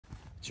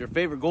It's your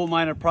favorite gold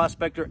miner,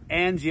 prospector,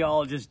 and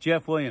geologist,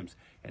 Jeff Williams.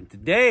 And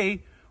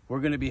today, we're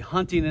going to be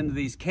hunting into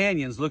these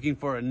canyons looking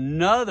for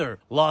another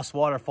lost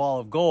waterfall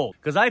of gold.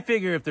 Because I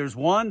figure if there's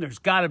one, there's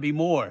got to be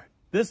more.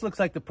 This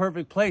looks like the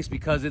perfect place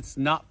because it's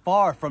not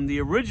far from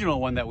the original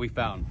one that we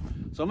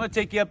found. So I'm going to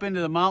take you up into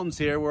the mountains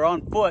here. We're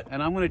on foot,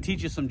 and I'm going to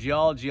teach you some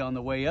geology on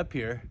the way up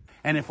here.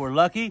 And if we're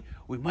lucky,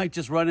 we might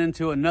just run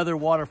into another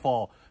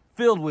waterfall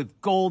filled with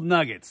gold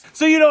nuggets.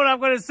 So you know what I'm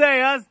going to say,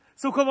 huh?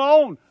 So come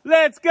on,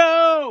 let's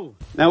go!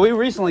 Now, we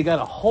recently got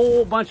a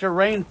whole bunch of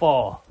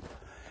rainfall,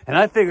 and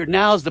I figured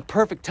now's the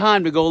perfect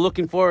time to go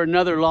looking for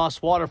another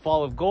lost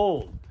waterfall of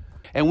gold.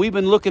 And we've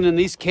been looking in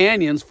these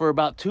canyons for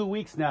about 2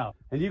 weeks now.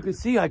 And you can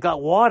see I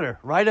got water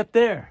right up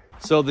there.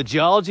 So the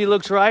geology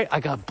looks right. I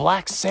got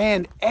black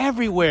sand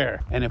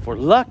everywhere. And if we're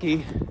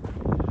lucky,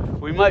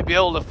 we might be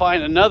able to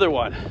find another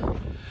one.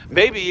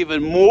 Maybe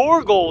even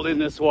more gold in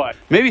this one.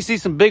 Maybe see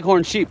some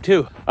bighorn sheep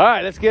too. All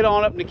right, let's get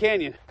on up in the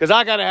canyon because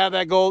I gotta have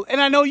that gold and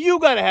I know you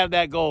gotta have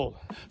that gold.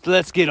 So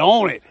let's get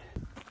on it.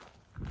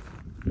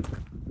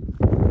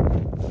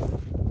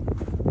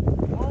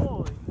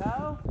 Holy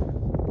cow.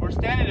 We're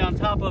standing on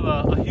top of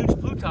a huge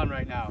pluton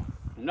right now.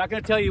 I'm not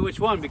gonna tell you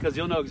which one because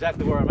you'll know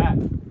exactly where I'm at.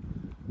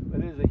 But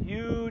it is a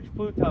huge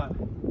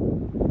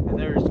pluton. And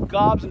there's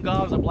gobs and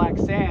gobs of black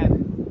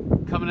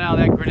sand coming out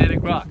of that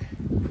granitic rock.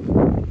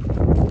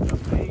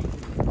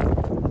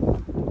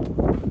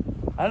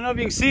 I don't know if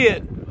you can see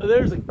it, but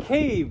there's a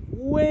cave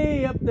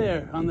way up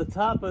there on the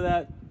top of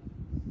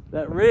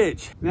that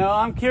ridge. Now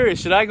I'm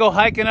curious, should I go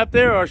hiking up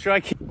there or should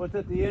I keep what's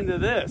at the end of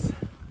this?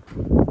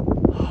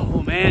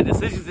 Oh man,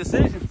 decisions.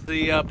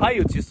 The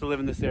Paiutes used to live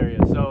in this area,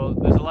 so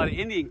there's a lot of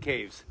Indian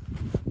caves.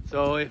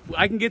 So if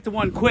I can get to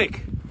one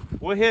quick,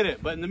 we'll hit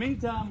it. But in the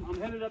meantime,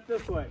 I'm headed up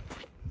this way.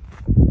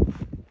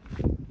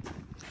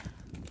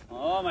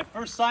 Oh, my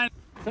first sign.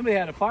 Somebody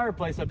had a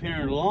fireplace up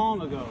here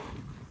long ago.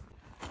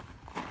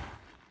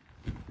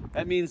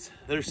 That means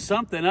there's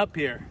something up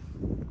here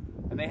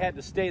and they had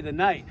to stay the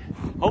night.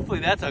 Hopefully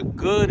that's a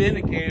good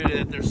indicator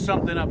that there's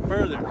something up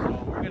further.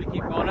 So we're gonna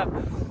keep going up.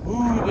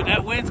 Ooh, but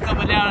that wind's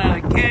coming down out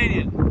of the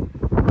canyon.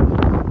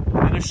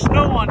 And there's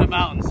snow on the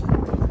mountains.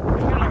 We're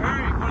gonna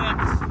hurry before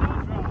that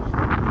snow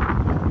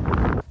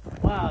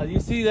drops. Wow, you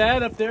see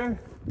that up there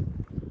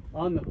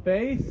on the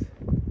face?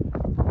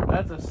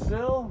 That's a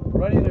sill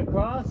running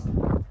across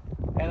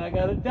and I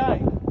got a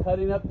dike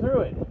cutting up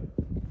through it.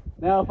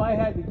 Now if I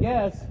had to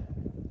guess,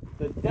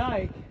 the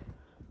dike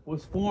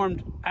was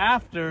formed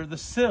after the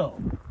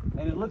sill.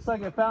 And it looks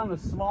like I found a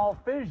small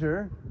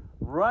fissure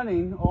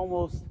running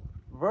almost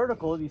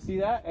vertical. Do you see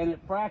that? And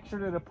it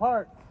fractured it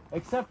apart,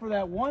 except for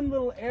that one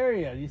little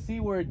area. You see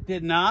where it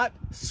did not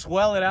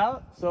swell it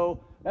out?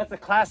 So that's a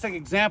classic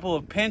example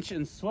of pinch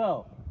and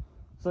swell.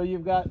 So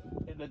you've got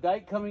the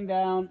dike coming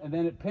down and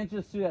then it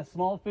pinches through that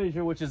small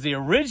fissure, which is the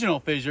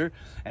original fissure,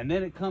 and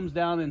then it comes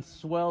down and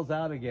swells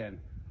out again.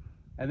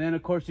 And then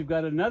of course you've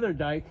got another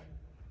dike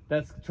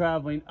that's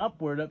traveling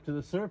upward up to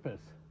the surface.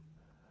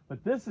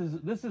 But this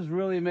is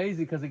really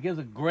amazing because it gives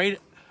a great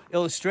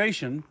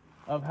illustration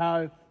of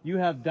how you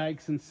have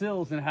dikes and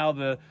sills and how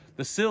the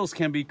sills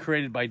can be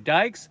created by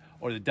dikes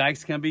or the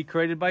dikes can be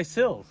created by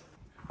sills.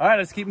 All right,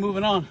 let's keep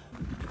moving on.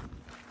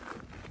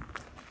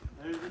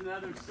 There's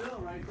another sill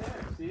right there,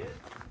 see it?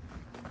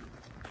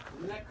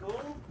 Isn't that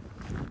cool?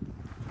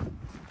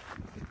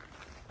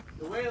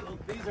 The way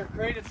these are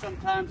created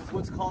sometimes is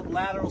what's called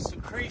lateral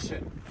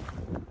secretion.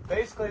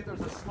 Basically, if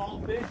there's a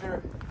small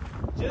fissure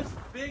just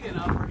big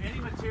enough for any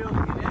material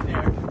to get in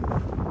there,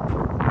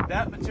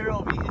 that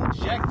material will be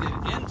injected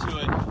into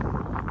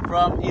it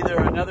from either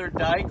another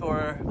dike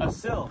or a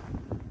sill.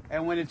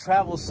 And when it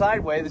travels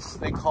sideways,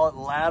 they call it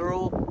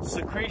lateral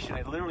secretion.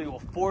 It literally will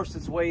force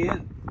its way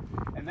in.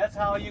 And that's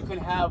how you can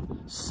have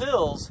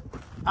sills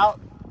out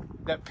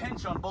that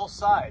pinch on both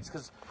sides.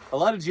 Because a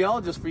lot of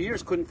geologists for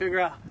years couldn't figure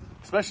out,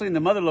 especially in the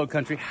mother lode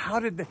country, how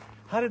did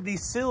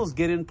these sills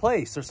get in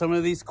place, or some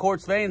of these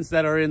quartz veins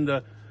that are in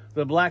the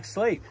black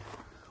slate?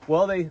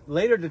 Well, they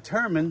later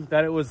determined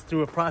that it was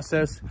through a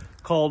process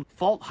called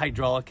fault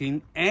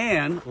hydraulicking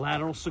and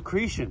lateral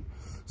secretion.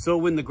 So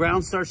when the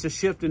ground starts to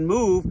shift and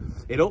move,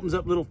 it opens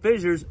up little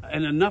fissures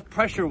and enough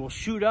pressure will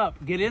shoot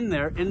up, get in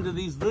there into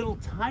these little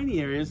tiny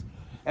areas,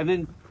 and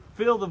then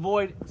fill the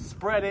void,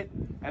 spread it,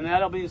 and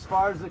that'll be as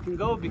far as it can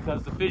go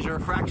because the fissure or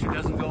fracture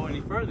doesn't go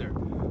any further.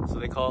 So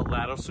they call it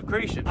lateral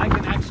secretion. I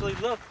can actually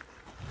look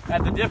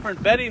at the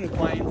different bedding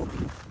planes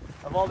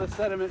of all this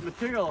sediment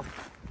material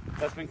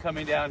that's been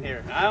coming down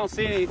here. I don't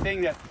see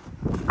anything that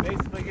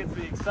basically gets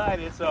me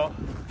excited, so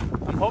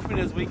I'm hoping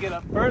as we get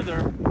up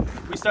further,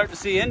 we start to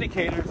see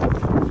indicators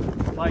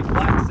like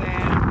black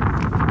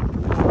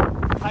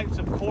sand, types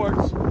of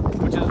quartz,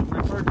 which is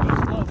referred to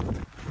as slope.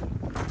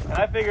 And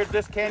I figured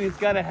this canyon's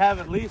got to have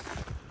at least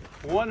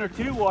 1 or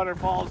 2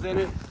 waterfalls in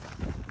it,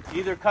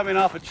 either coming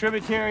off a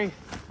tributary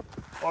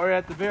or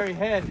at the very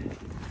head.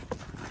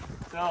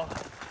 So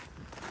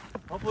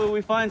hopefully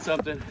we find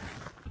something.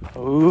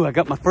 Ooh, I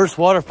got my first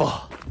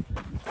waterfall.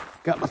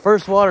 Got my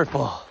first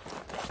waterfall.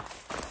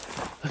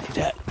 Look at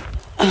that.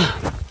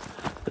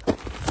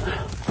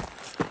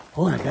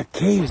 Oh, I got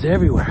caves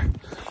everywhere.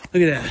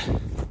 Look at that.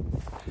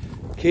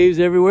 Caves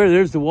everywhere.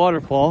 There's the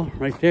waterfall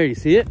right there. You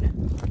see it?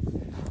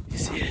 You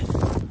see it?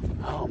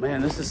 Oh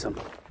man, this is some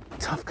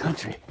tough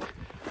country.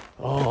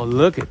 Oh,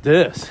 look at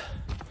this.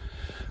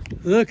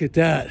 Look at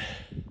that.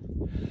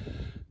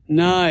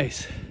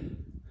 Nice.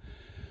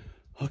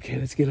 Okay,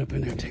 let's get up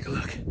in there and take a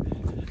look.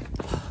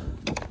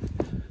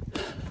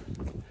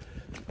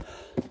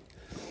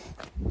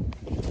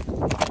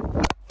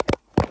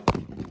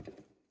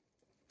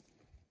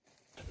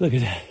 Look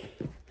at that.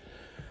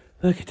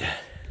 Look at that.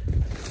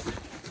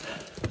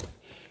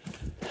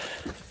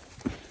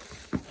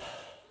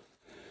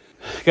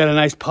 Got a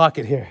nice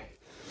pocket here.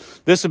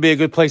 This would be a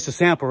good place to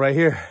sample right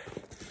here.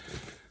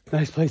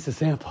 Nice place to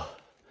sample.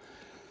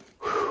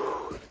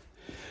 Whew.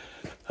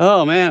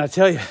 Oh man, I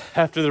tell you,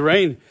 after the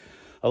rain,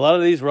 a lot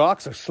of these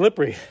rocks are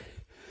slippery.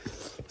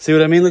 See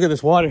what I mean? Look at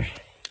this water.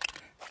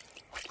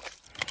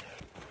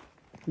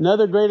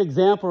 Another great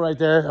example right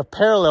there of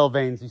parallel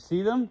veins. You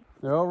see them?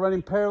 They're all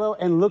running parallel.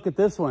 And look at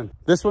this one.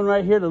 This one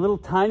right here, the little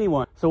tiny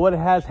one. So what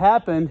has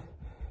happened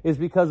is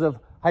because of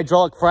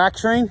hydraulic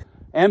fracturing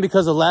and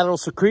because of lateral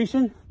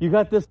secretion, you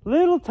got this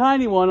little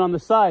tiny one on the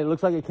side. It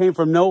looks like it came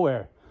from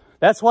nowhere.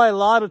 That's why a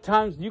lot of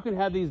times you can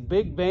have these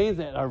big veins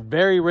that are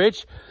very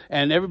rich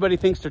and everybody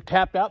thinks they're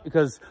tapped out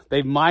because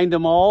they've mined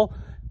them all.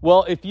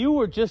 Well, if you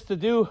were just to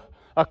do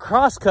a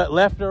crosscut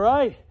left or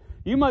right,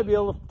 you might be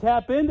able to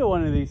tap into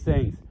one of these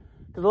things.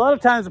 Because a lot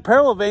of times the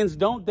parallel veins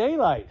don't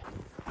daylight.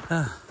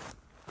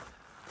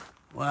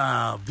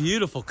 Wow,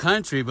 beautiful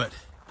country, but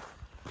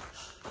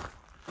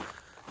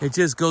it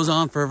just goes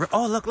on forever.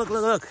 Oh, look, look,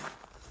 look, look.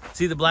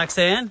 See the black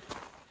sand?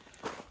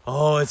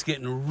 Oh, it's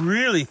getting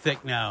really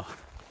thick now.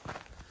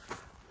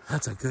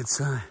 That's a good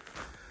sign.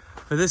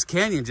 But this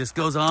canyon just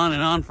goes on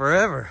and on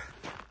forever.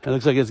 It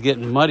looks like it's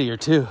getting muddier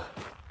too.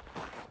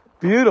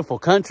 Beautiful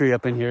country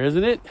up in here,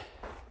 isn't it?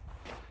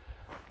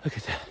 Look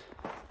at that.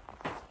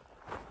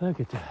 Look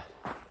at that.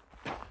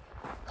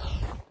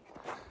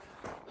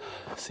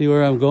 See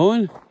where I'm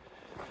going?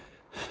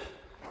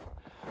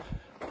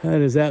 That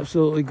is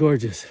absolutely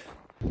gorgeous.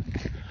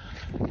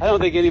 I don't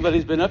think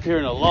anybody's been up here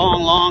in a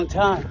long, long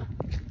time.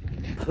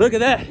 Look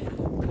at that.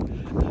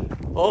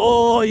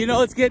 Oh, you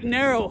know, it's getting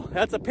narrow.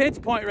 That's a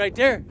pinch point right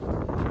there.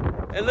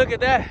 And look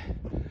at that.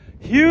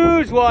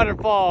 Huge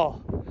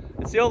waterfall.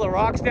 And see all the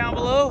rocks down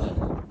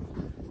below?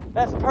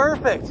 That's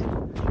perfect.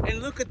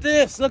 And look at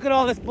this. Look at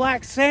all this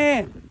black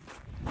sand.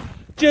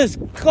 Just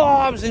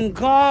gobs and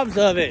gobs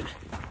of it.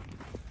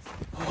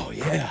 Oh,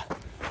 yeah.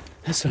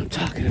 That's what I'm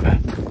talking about.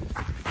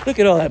 Look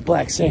at all that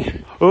black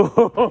sand.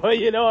 Oh,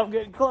 you know I'm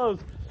getting close.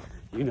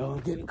 You know I'm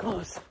getting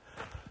close.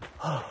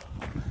 Oh,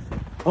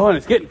 and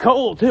it's getting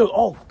cold too.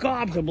 Oh,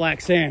 gobs of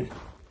black sand.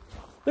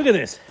 Look at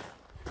this.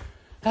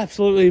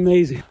 Absolutely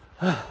amazing.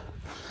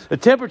 The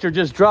temperature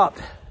just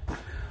dropped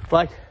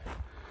like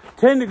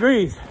 10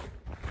 degrees.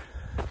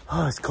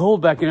 Oh, it's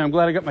cold back in here. I'm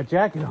glad I got my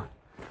jacket on.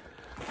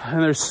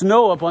 And there's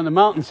snow up on the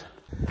mountains.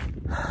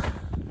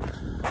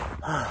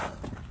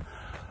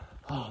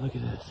 Oh, look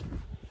at this.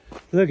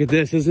 Look at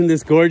this. Isn't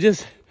this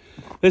gorgeous?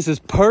 This is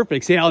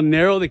perfect. See how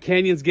narrow the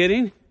canyon's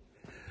getting?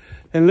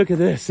 And look at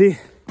this. See,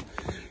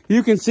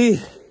 you can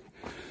see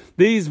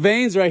these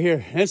veins right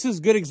here. This is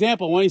a good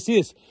example. Why do you see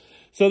this?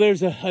 So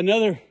there's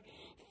another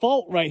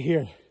fault right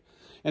here.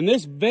 And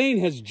this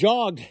vein has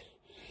jogged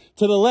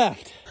to the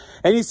left.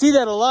 And you see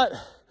that a lot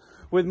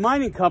with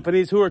mining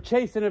companies who are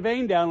chasing a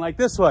vein down like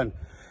this one.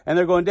 And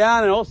they're going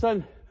down and all of a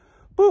sudden,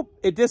 boop,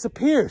 it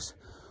disappears.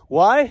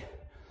 Why?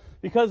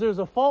 Because there's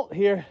a fault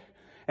here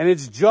and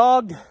it's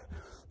jogged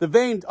the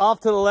vein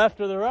off to the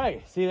left or the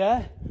right. See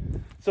that?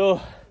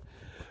 So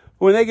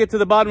when they get to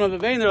the bottom of the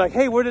vein, they're like,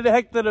 hey, where did the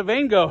heck did the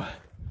vein go?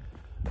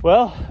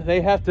 Well,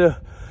 they have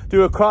to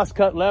do a cross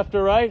cut left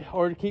or right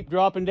or to keep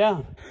dropping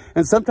down.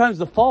 And sometimes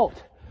the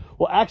fault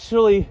will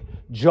actually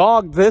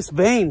jog this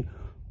vein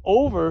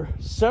over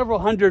several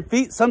hundred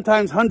feet,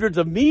 sometimes hundreds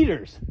of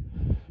meters.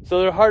 So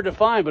they're hard to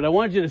find, but I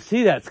wanted you to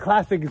see that. It's a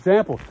classic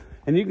example.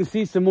 And you can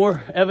see some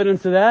more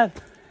evidence of that.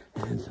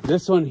 And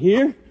this one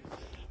here,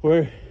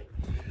 where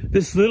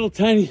this little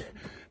tiny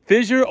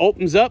fissure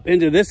opens up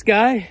into this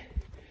guy.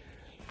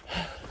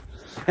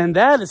 And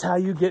that is how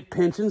you get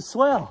pinch and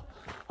swell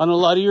on a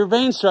lot of your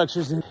vein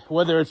structures,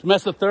 whether it's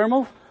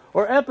mesothermal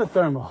or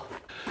epithermal.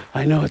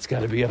 I know it's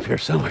got to be up here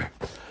somewhere.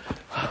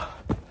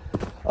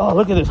 Oh,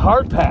 look at this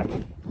hard pack.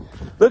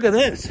 Look at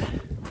this.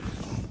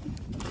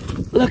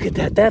 Look at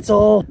that. That's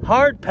all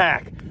hard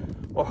pack,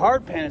 or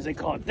hard pan as they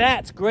call it.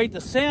 That's great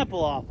to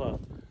sample off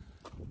of.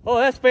 Oh,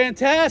 that's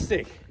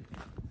fantastic.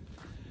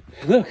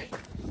 Look,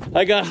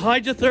 I got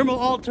hydrothermal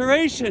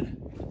alteration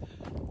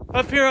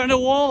up here on the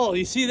wall.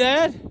 You see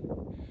that?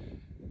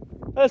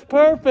 That's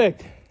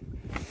perfect.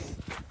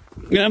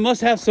 And I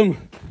must have some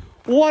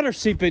water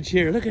seepage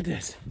here. Look at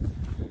this.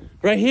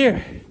 Right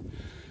here.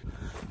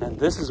 And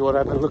this is what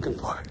I've been looking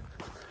for.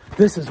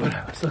 This is what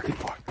I was looking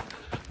for.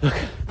 Look.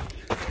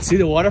 See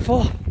the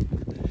waterfall?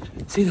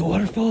 See the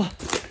waterfall?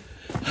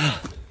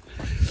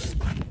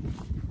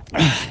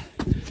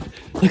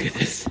 Look at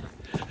this.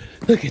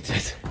 Look at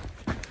this.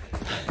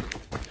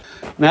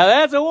 Now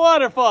that's a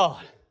waterfall.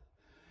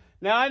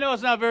 Now I know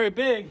it's not very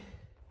big,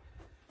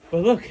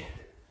 but look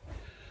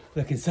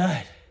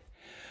inside.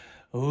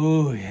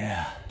 Oh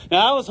yeah.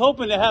 Now I was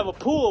hoping to have a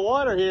pool of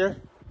water here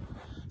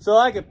so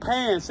I could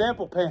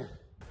sample pan.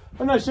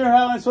 I'm not sure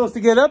how I'm supposed to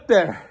get up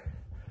there.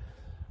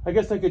 I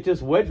guess I could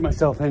just wedge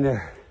myself in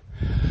there.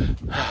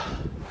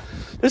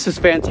 This is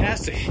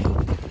fantastic.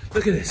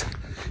 Look at this.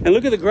 And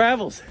look at the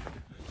gravels.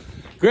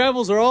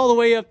 Gravels are all the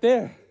way up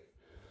there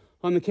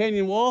on the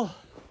canyon wall.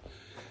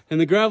 And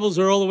the gravels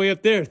are all the way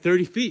up there,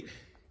 30 feet.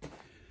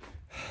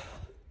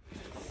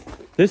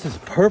 This is a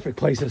perfect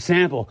place to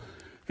sample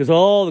because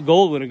all the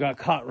gold would have got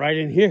caught right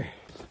in here.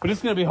 But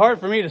it's going to be hard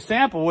for me to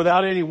sample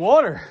without any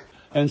water.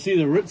 And see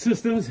the root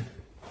systems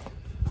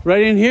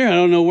right in here. I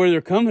don't know where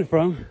they're coming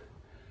from.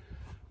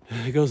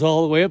 It goes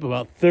all the way up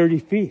about 30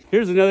 feet.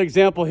 Here's another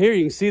example here.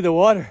 You can see the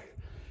water.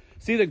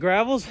 See the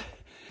gravels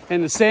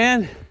and the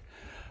sand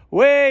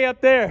way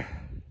up there.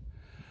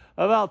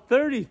 About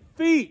 30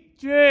 feet.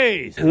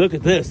 Jeez. And look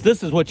at this.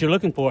 This is what you're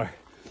looking for.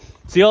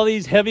 See all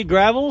these heavy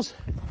gravels?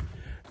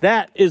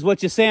 That is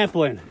what you're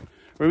sampling.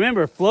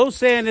 Remember, flow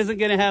sand isn't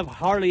going to have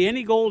hardly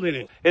any gold in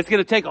it. It's going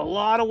to take a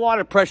lot of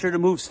water pressure to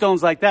move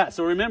stones like that.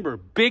 So remember,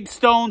 big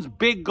stones,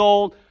 big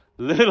gold.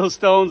 Little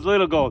stones,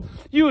 little gold.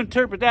 You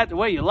interpret that the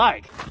way you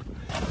like.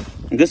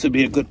 And this would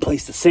be a good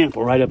place to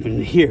sample right up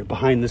in here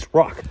behind this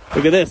rock.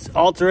 Look at this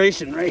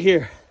alteration right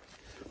here.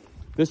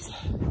 This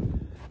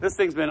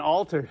thing's been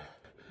altered.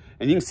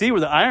 And you can see where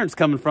the iron's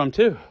coming from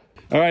too.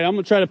 All right, I'm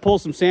gonna try to pull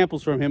some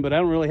samples from him, but I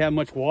don't really have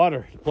much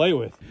water to play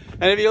with.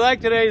 And if you like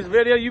today's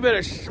video, you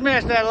better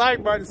smash that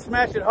like button,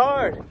 smash it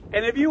hard.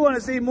 And if you want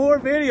to see more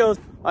videos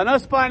on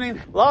us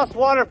finding lost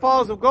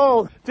waterfalls of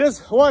gold,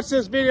 just watch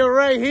this video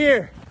right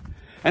here.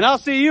 And I'll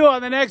see you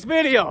on the next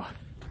video.